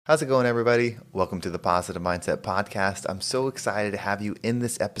How's it going, everybody? Welcome to the Positive Mindset Podcast. I'm so excited to have you in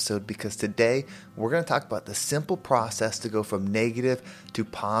this episode because today we're going to talk about the simple process to go from negative to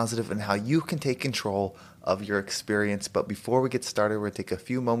positive and how you can take control of your experience. But before we get started, we're going to take a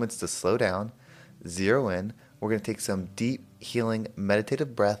few moments to slow down, zero in. We're going to take some deep, healing,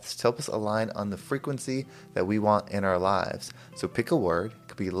 meditative breaths to help us align on the frequency that we want in our lives. So pick a word. It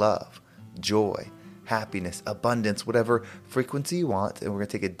could be love, joy, happiness, abundance, whatever frequency you want. And we're going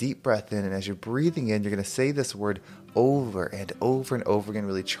to take a deep breath in. And as you're breathing in, you're going to say this word over and over and over again.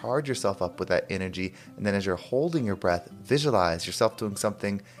 Really charge yourself up with that energy. And then as you're holding your breath, visualize yourself doing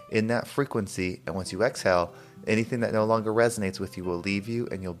something in that frequency. And once you exhale, anything that no longer resonates with you will leave you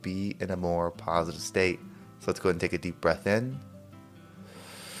and you'll be in a more positive state. So let's go ahead and take a deep breath in.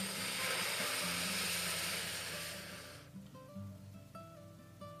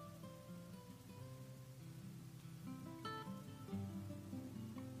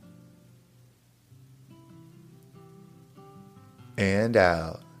 And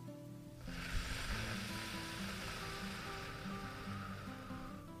out.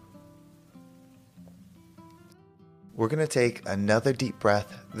 We're going to take another deep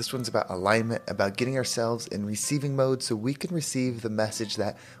breath. This one's about alignment, about getting ourselves in receiving mode so we can receive the message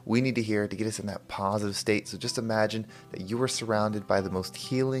that we need to hear to get us in that positive state. So just imagine that you are surrounded by the most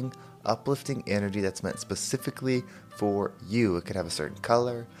healing, uplifting energy that's meant specifically for you. It could have a certain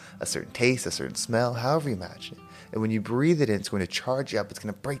color, a certain taste, a certain smell, however you imagine it. And when you breathe it in, it's going to charge you up. It's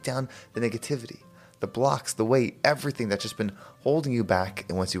going to break down the negativity, the blocks, the weight, everything that's just been holding you back.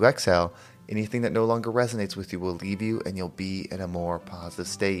 And once you exhale, anything that no longer resonates with you will leave you and you'll be in a more positive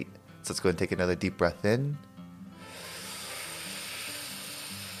state. So let's go ahead and take another deep breath in.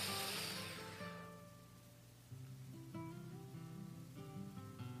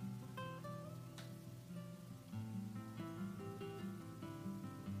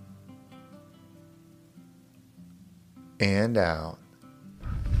 And out.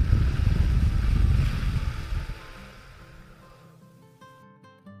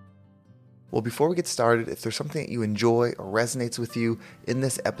 Well, before we get started, if there's something that you enjoy or resonates with you in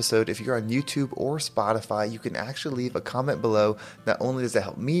this episode, if you're on YouTube or Spotify, you can actually leave a comment below. Not only does that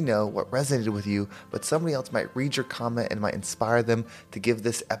help me know what resonated with you, but somebody else might read your comment and might inspire them to give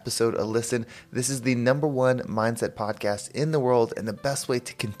this episode a listen. This is the #1 mindset podcast in the world, and the best way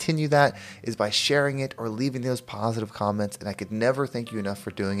to continue that is by sharing it or leaving those positive comments, and I could never thank you enough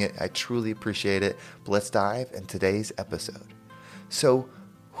for doing it. I truly appreciate it. But let's dive in today's episode. So,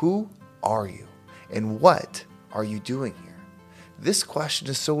 who are you? And what are you doing here? This question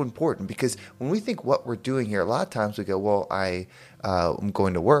is so important because when we think what we're doing here, a lot of times we go, well, I'm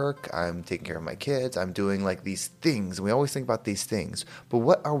going to work, I'm taking care of my kids, I'm doing like these things. And we always think about these things. But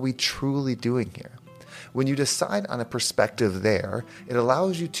what are we truly doing here? When you decide on a perspective there, it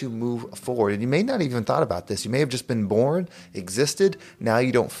allows you to move forward. And you may not even thought about this. You may have just been born, existed. Now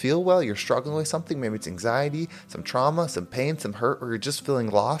you don't feel well. You're struggling with something. Maybe it's anxiety, some trauma, some pain, some hurt, or you're just feeling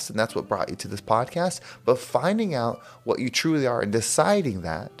lost. And that's what brought you to this podcast. But finding out what you truly are and deciding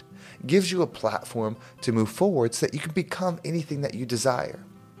that gives you a platform to move forward so that you can become anything that you desire.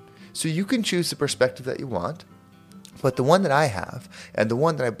 So you can choose the perspective that you want. But the one that I have, and the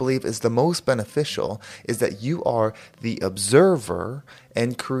one that I believe is the most beneficial, is that you are the observer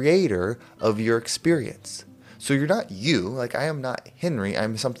and creator of your experience. So you're not you, like I am not Henry,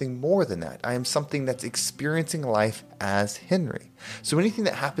 I'm something more than that. I am something that's experiencing life as Henry. So anything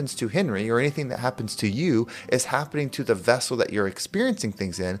that happens to Henry or anything that happens to you is happening to the vessel that you're experiencing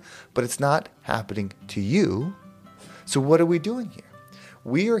things in, but it's not happening to you. So what are we doing here?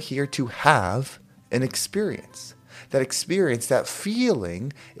 We are here to have an experience. That experience, that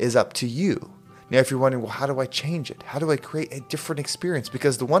feeling is up to you. Now, if you're wondering, well, how do I change it? How do I create a different experience?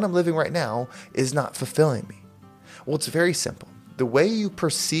 Because the one I'm living right now is not fulfilling me. Well, it's very simple. The way you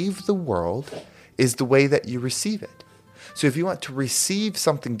perceive the world is the way that you receive it. So if you want to receive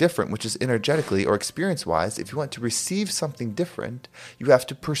something different, which is energetically or experience-wise, if you want to receive something different, you have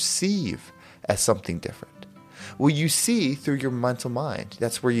to perceive as something different. Well, you see through your mental mind.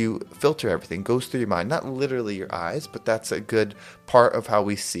 That's where you filter everything, goes through your mind. Not literally your eyes, but that's a good part of how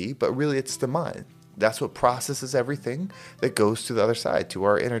we see. But really, it's the mind. That's what processes everything that goes to the other side, to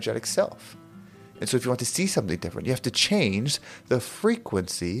our energetic self. And so if you want to see something different, you have to change the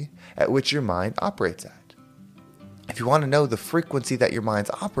frequency at which your mind operates at. If you want to know the frequency that your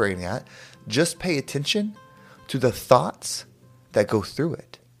mind's operating at, just pay attention to the thoughts that go through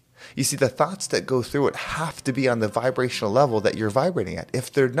it. You see, the thoughts that go through it have to be on the vibrational level that you're vibrating at.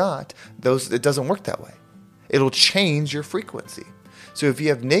 If they're not, it doesn't work that way. It'll change your frequency. So if you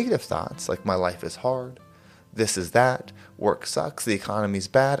have negative thoughts, like my life is hard, this is that, work sucks, the economy's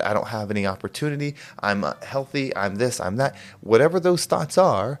bad, I don't have any opportunity, I'm healthy, I'm this, I'm that. Whatever those thoughts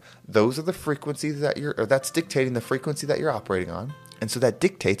are, those are the frequencies that's dictating the frequency that you're operating on. And so that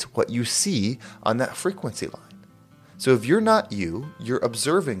dictates what you see on that frequency line. So if you're not you're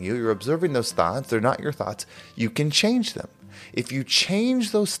observing you're observing those thoughts, they're not your thoughts, you can change them. If you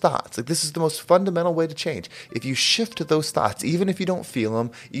change those thoughts, like this is the most fundamental way to change. If you shift those thoughts, even if you don't feel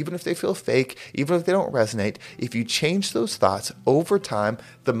them, even if they feel fake, even if they don't resonate, if you change those thoughts over time,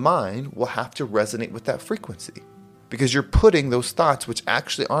 the mind will have to resonate with that frequency. Because you're putting those thoughts, which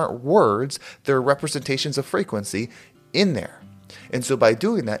actually aren't words, they're representations of frequency, in there. And so by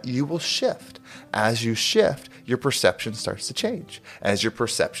doing that, you will shift. As you shift, your perception starts to change. As your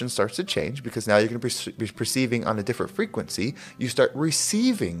perception starts to change, because now you're going to be perceiving on a different frequency, you start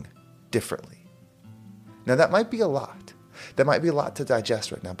receiving differently. Now that might be a lot. That might be a lot to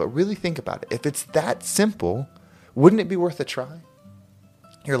digest right now, but really think about it. If it's that simple, wouldn't it be worth a try?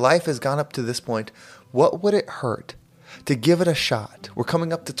 Your life has gone up to this point. What would it hurt to give it a shot? We're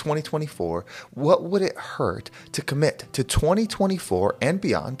coming up to 2024. What would it hurt to commit to 2024 and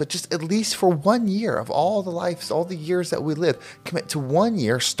beyond, but just at least for 1 year of all the years that we live, commit to 1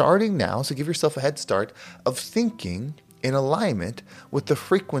 year starting now, so give yourself a head start of thinking in alignment with the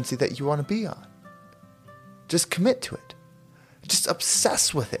frequency that you want to be on. Just commit to it. Just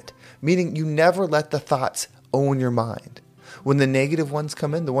obsess with it, meaning you never let the thoughts own your mind. When the negative ones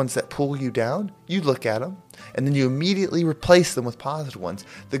come in, the ones that pull you down, you look at them, and then you immediately replace them with positive ones.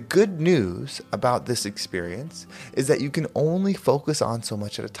 The good news about this experience is that you can only focus on so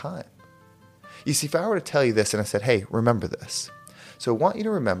much at a time. You see, if I were to tell you this and I said, hey, remember this. So I want you to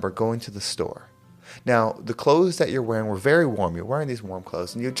remember going to the store. Now, the clothes that you're wearing were very warm. You're wearing these warm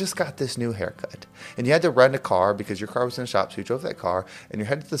clothes, and you just got this new haircut. And you had to rent a car because your car was in the shop, so you drove that car, and you're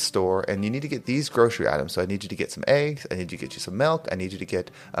headed to the store, and you need to get these grocery items. So I need you to get some eggs. I need you to get you some milk. I need you to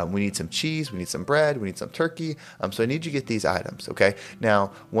get, we need some cheese. We need some bread. We need some turkey. So I need you to get these items, okay?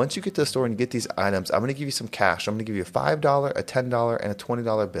 Now, once you get to the store and you get these items, I'm going to give you some cash. I'm going to give you a $5, a $10, and a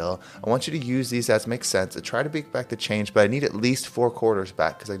 $20 bill. I want you to use these as makes sense. I try to make back the change, but I need at least 4 quarters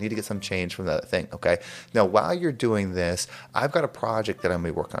back because I need to get some change from that thing, okay? Now, while you're doing this, I've got a project that I'm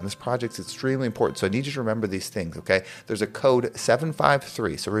going to be working on. This project's extremely important, so I need you to remember these things, okay? There's a code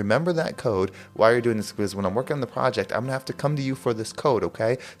 753, so remember that code while you're doing this, because when I'm working on the project, I'm going to have to come to you for this code,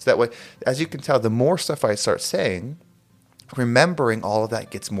 okay? So that way, as you can tell, the more stuff I start saying, remembering all of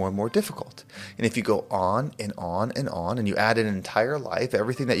that gets more and more difficult. And if you go on and on and on, and you add an entire life,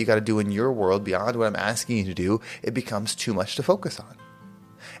 everything that you got to do in your world beyond what I'm asking you to do, it becomes too much to focus on.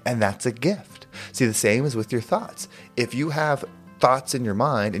 And that's a gift. See, the same is with your thoughts. If you have thoughts in your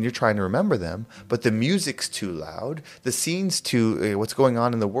mind and you're trying to remember them, but the music's too loud, the scene's what's going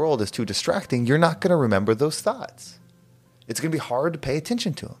on in the world is too distracting, you're not going to remember those thoughts. It's going to be hard to pay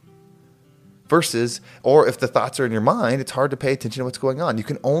attention to them. Versus, or if the thoughts are in your mind, it's hard to pay attention to what's going on. You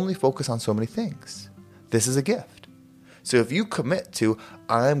can only focus on so many things. This is a gift. So if you commit to,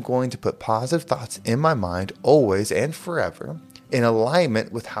 I'm going to put positive thoughts in my mind always and forever, in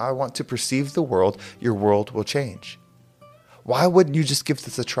alignment with how I want to perceive the world, your world will change. Why wouldn't you just give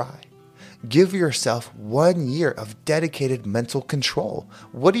this a try? Give yourself 1 year of dedicated mental control.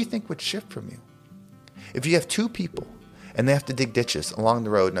 What do you think would shift from you? If you have 2 people and they have to dig ditches along the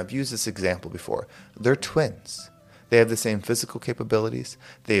road, and I've used this example before, they're twins. They have the same physical capabilities.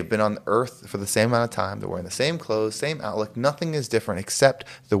 They've been on the earth for the same amount of time. They're wearing the same clothes, same outlook. Nothing is different except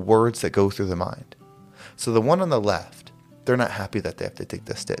the words that go through the mind. So the one on the left, they're not happy that they have to dig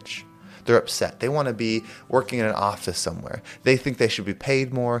this ditch. They're upset. They want to be working in an office somewhere. They think they should be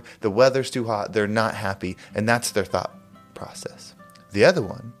paid more. The weather's too hot. They're not happy. And that's their thought process. The other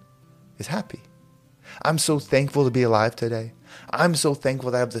one is happy. I'm so thankful to be alive today. I'm so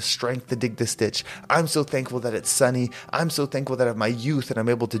thankful that I have the strength to dig this ditch. I'm so thankful that it's sunny. I'm so thankful that I have my youth and I'm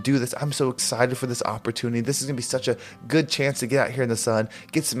able to do this. I'm so excited for this opportunity. This is going to be such a good chance to get out here in the sun,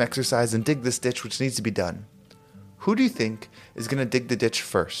 get some exercise, and dig this ditch, which needs to be done. Who do you think is going to dig the ditch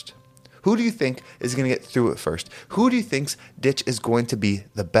first? Who do you think is going to get through it first? Who do you think's ditch is going to be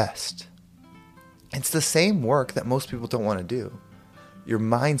the best? It's the same work that most people don't want to do. Your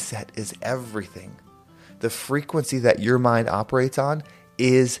mindset is everything. The frequency that your mind operates on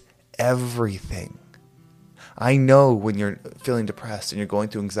is everything. I know when you're feeling depressed and you're going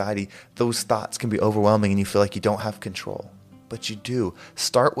through anxiety, those thoughts can be overwhelming and you feel like you don't have control. But you do.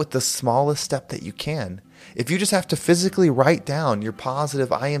 Start with the smallest step that you can. If you just have to physically write down your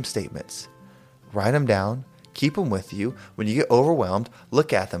positive I am statements, write them down, keep them with you. When you get overwhelmed,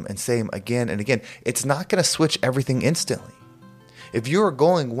 look at them and say them again and again. It's not going to switch everything instantly. If you are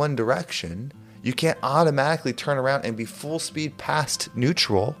going one direction, You can't automatically turn around and be full speed past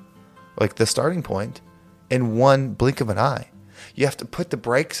neutral, like the starting point, in one blink of an eye. You have to put the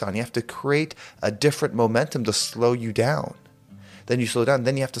brakes on. You have to create a different momentum to slow you down. Then you slow down.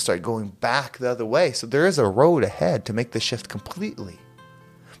 Then you have to start going back the other way. So there is a road ahead to make the shift completely.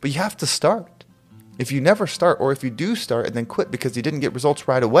 But you have to start. If you never start, or if you do start and then quit because you didn't get results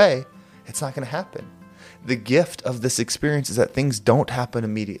right away, it's not going to happen. The gift of this experience is that things don't happen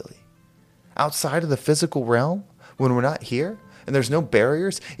immediately. Outside of the physical realm, when we're not here and there's no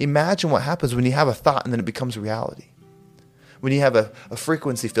barriers, imagine what happens when you have a thought and then it becomes reality. When you have a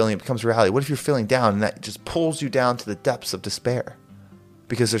frequency feeling, it becomes reality. What if you're feeling down and that just pulls you down to the depths of despair?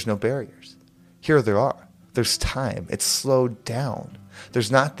 Because there's no barriers. Here there are. There's time. It's slowed down.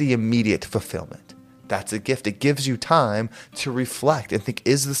 There's not the immediate fulfillment. That's a gift. It gives you time to reflect and think,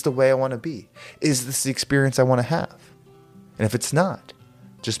 is this the way I want to be? Is this the experience I want to have? And if it's not,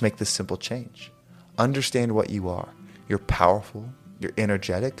 just make this simple change. Understand what you are. You're powerful. You're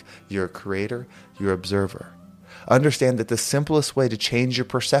energetic. You're a creator. You're an observer. Understand that the simplest way to change your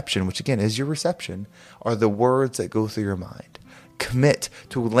perception, which again is your reception, are the words that go through your mind. Commit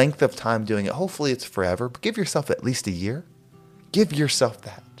to a length of time doing it. Hopefully it's forever, but give yourself at least a year. Give yourself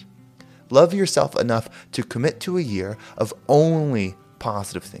that. Love yourself enough to commit to a year of only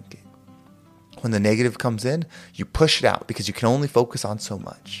positive thinking. When the negative comes in, you push it out because you can only focus on so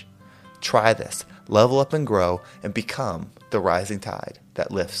much. Try this. Level up and grow and become the rising tide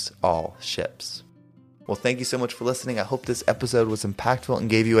that lifts all ships. Well, thank you so much for listening. I hope this episode was impactful and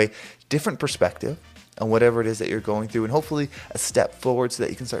gave you a different perspective on whatever it is that you're going through, and hopefully a step forward so that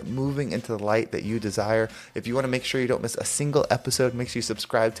you can start moving into the light that you desire. If you want to make sure you don't miss a single episode, make sure you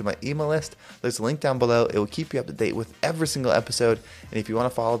subscribe to my email list. There's a link down below. It will keep you up to date with every single episode. And if you want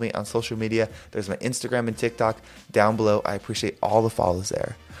to follow me on social media, there's my Instagram and TikTok down below. I appreciate all the follows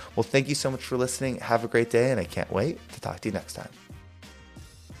there. Well, thank you so much for listening. Have a great day, and I can't wait to talk to you next time.